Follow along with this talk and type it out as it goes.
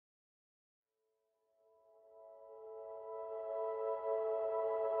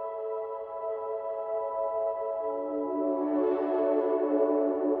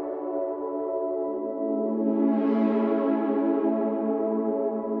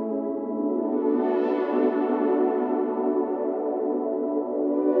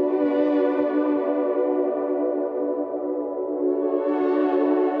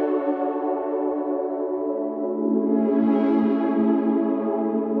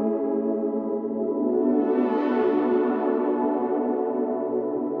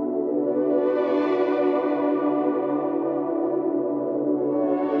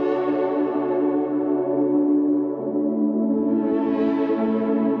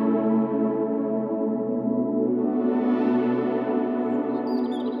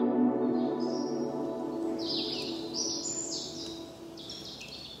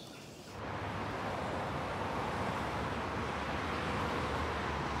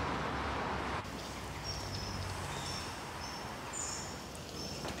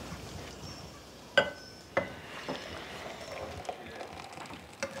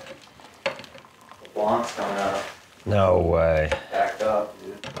launch coming up. No way. Backed up,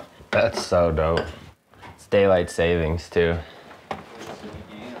 dude. That's so dope. It's daylight savings, too.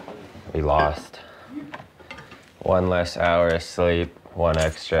 We lost. 1 less hour of sleep, 1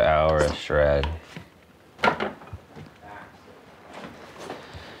 extra hour of shred.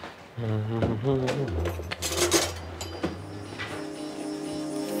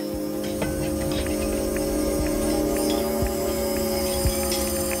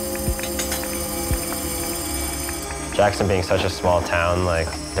 Jackson being such a small town, like,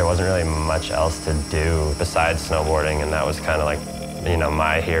 there wasn't really much else to do besides snowboarding, and that was kind of like, you know,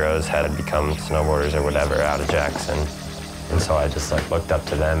 my heroes had become snowboarders or whatever out of Jackson. And so I just like looked up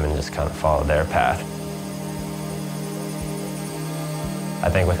to them and just kind of followed their path. I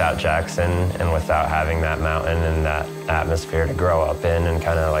think without Jackson and without having that mountain and that atmosphere to grow up in and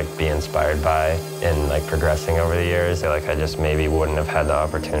kind of like be inspired by in like progressing over the years, like I just maybe wouldn't have had the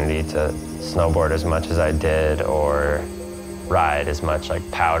opportunity to snowboard as much as I did or ride as much like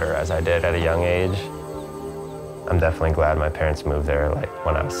powder as I did at a young age. I'm definitely glad my parents moved there like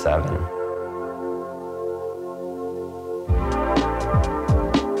when I was 7.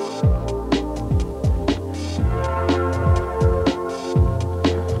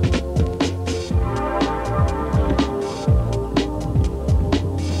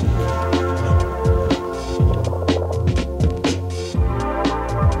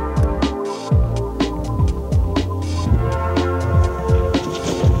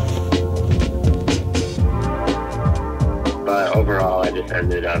 Overall, I just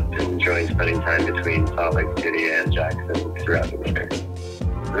ended up enjoying spending time between Salt Lake City and Jackson throughout the winter.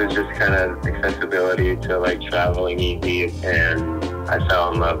 It was just kind of accessibility to like traveling easy, and I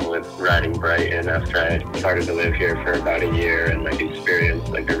fell in love with riding Brighton after I started to live here for about a year and like experienced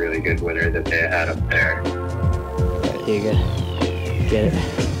like a really good winter that they had up there. You good? Get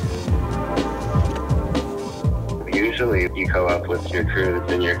it. Usually you go up with your crew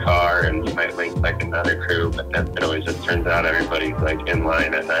that's in your car and you might link like another crew, but then it always just turns out everybody's like in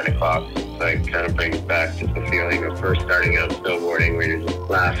line at 9 o'clock. Like kind of brings back just the feeling of first starting out snowboarding where you're just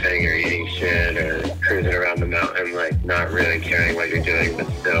laughing or eating shit or cruising around the mountain, like not really caring what you're doing,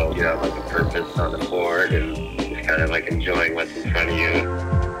 but still you have like a purpose on the board and just kind of like enjoying what's in front of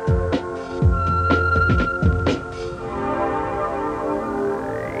you.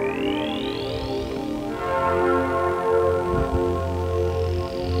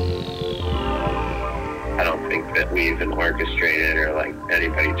 That we even orchestrated or like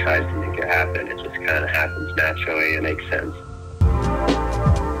anybody tries to make it happen. It just kind of happens naturally and makes sense.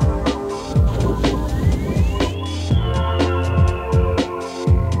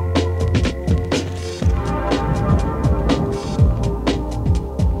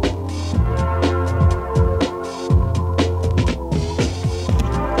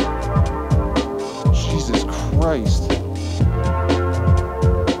 Jesus Christ.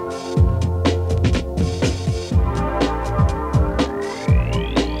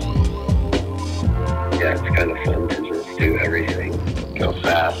 Kind of fun to just do everything, go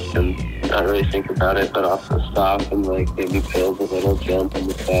fast and not really think about it, but also stop and like maybe build a little jump on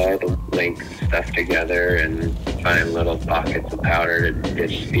the side and link stuff together and find little pockets of powder to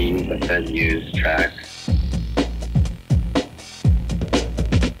ditch speed, but then use tracks.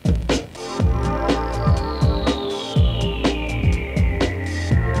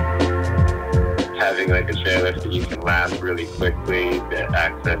 Having like a chairlift that you can lap really quickly, that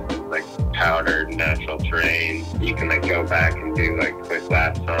accesses like powdered natural terrain, you can like go back and do like quick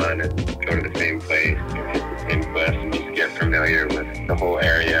laps on and go to the same place or hit the same cliff and just get familiar with the whole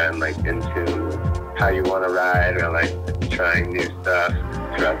area and like in tune with how you want to ride or like trying new stuff.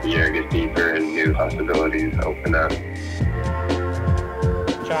 Throughout the year it gets deeper and new possibilities open up.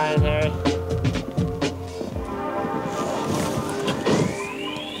 Trying, Harry.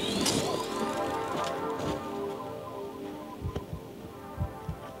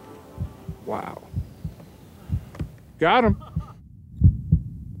 Wow. Got him.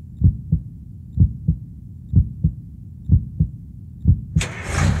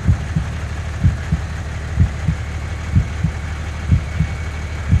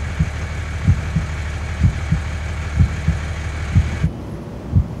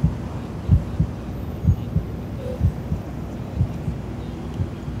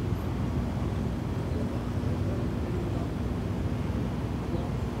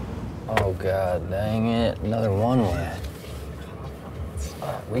 Oh God, dang it, another one way.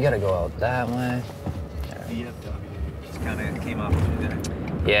 We gotta go out that way. Just kind of came up through there.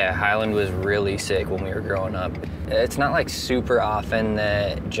 Yeah, Highland was really sick when we were growing up. It's not like super often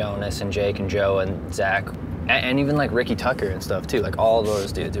that Jonas and Jake and Joe and Zach, and even like Ricky Tucker and stuff too, like all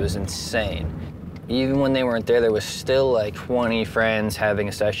those dudes, it was insane. Even when they weren't there was still like 20 friends having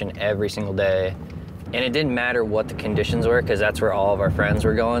a session every single day. And it didn't matter what the conditions were, because that's where all of our friends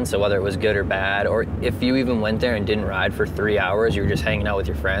were going. So whether it was good or bad, or if you even went there and didn't ride for 3 hours, you were just hanging out with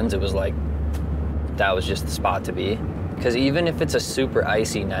your friends, it was like, that was just the spot to be. Because even if it's a super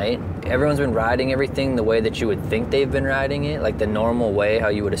icy night, everyone's been riding everything the way that you would think they've been riding it, like the normal way, how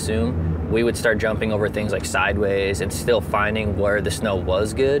you would assume. We would start jumping over things like sideways and still finding where the snow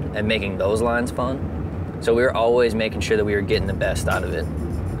was good and making those lines fun. So we were always making sure that we were getting the best out of it.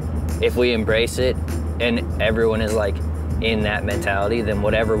 If we embrace it and everyone is like in that mentality, then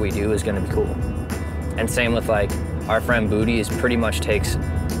whatever we do is gonna be cool. And same with like our friend Booty is pretty much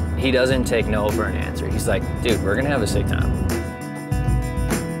he doesn't take no for an answer. He's like, dude, we're gonna have a sick time.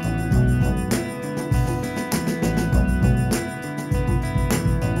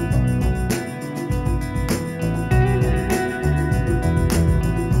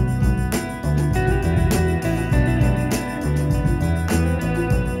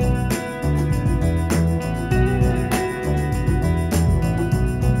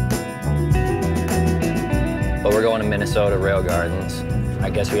 But we're going to Minnesota Rail Gardens. I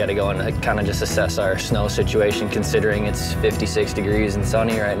guess we had to go and kind of just assess our snow situation, considering it's 56 degrees and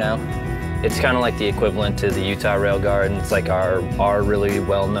sunny right now. It's kind of like the equivalent to the Utah Rail Garden. It's like our really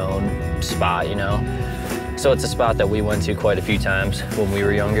well-known spot, you know? So it's a spot that we went to quite a few times when we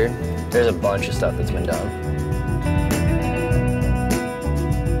were younger. There's a bunch of stuff that's been done.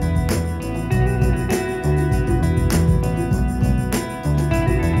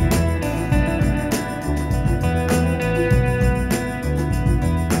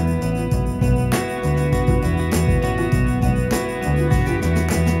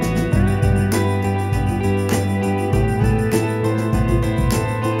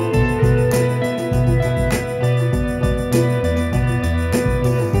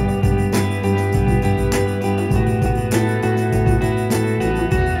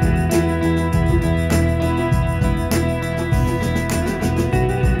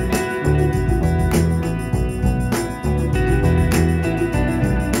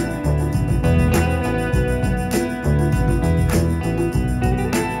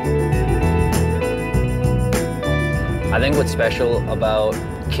 I think what's special about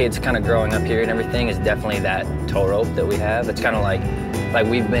kids kind of growing up here and everything is definitely that tow rope that we have. It's kind of like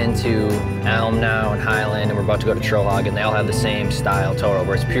we've been to Elm now and Highland, and we're about to go to Trollhog, and they all have the same style tow rope,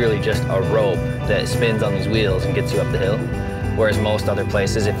 where it's purely just a rope that spins on these wheels and gets you up the hill. Whereas most other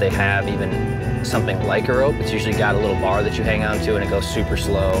places, if they have even something like a rope, it's usually got a little bar that you hang on to and it goes super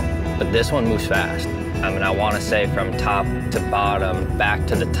slow. But this one moves fast. I mean, I want to say from top to bottom, back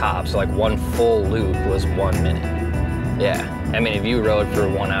to the top, so like one full loop was 1 minute. Yeah, I mean, if you rode for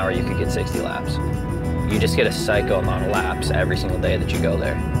 1 hour, you could get 60 laps. You just get a psycho amount of laps every single day that you go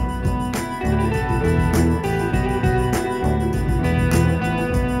there.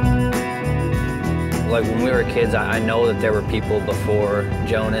 Like when we were kids, I know that there were people before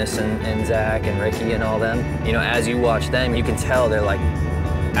Jonas and Zach and Ricky and all them. You know, as you watch them, you can tell they're like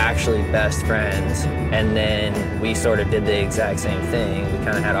actually best friends. And then we sort of did the exact same thing. We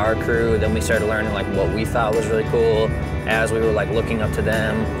kind of had our crew, then we started learning like what we thought was really cool as we were like looking up to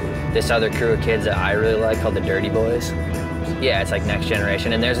them. This other crew of kids that I really like called the Dirty Boys. Yeah, it's like next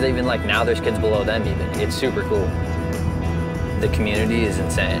generation. And there's even like, now there's kids below them even. It's super cool. The community is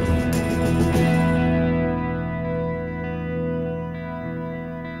insane.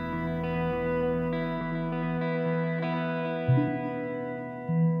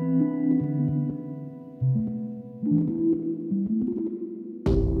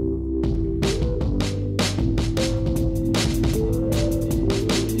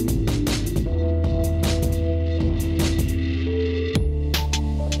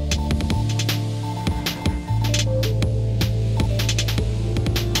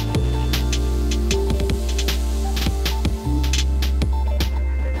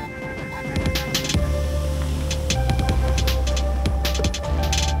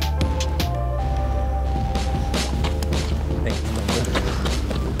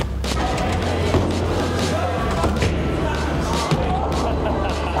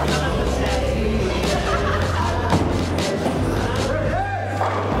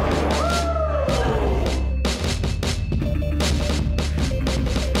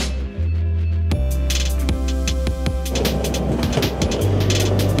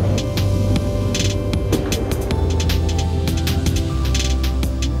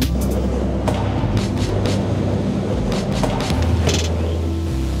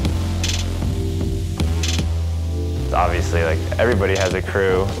 Obviously, like, everybody has a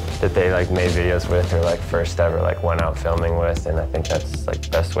crew that they like made videos with or like first ever like went out filming with, and I think that's like the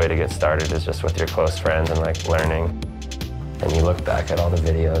best way to get started is just with your close friends and like learning. And you look back at all the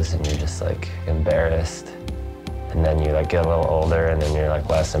videos and you're just like embarrassed. And then you like get a little older and then you're like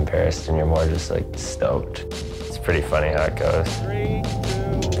less embarrassed and you're more just like stoked. It's pretty funny how it goes. 3,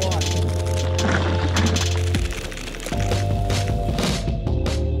 2, 1.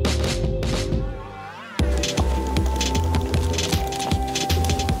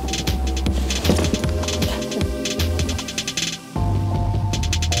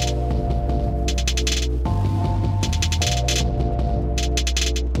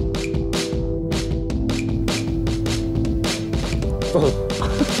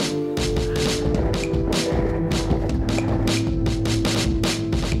 Oh.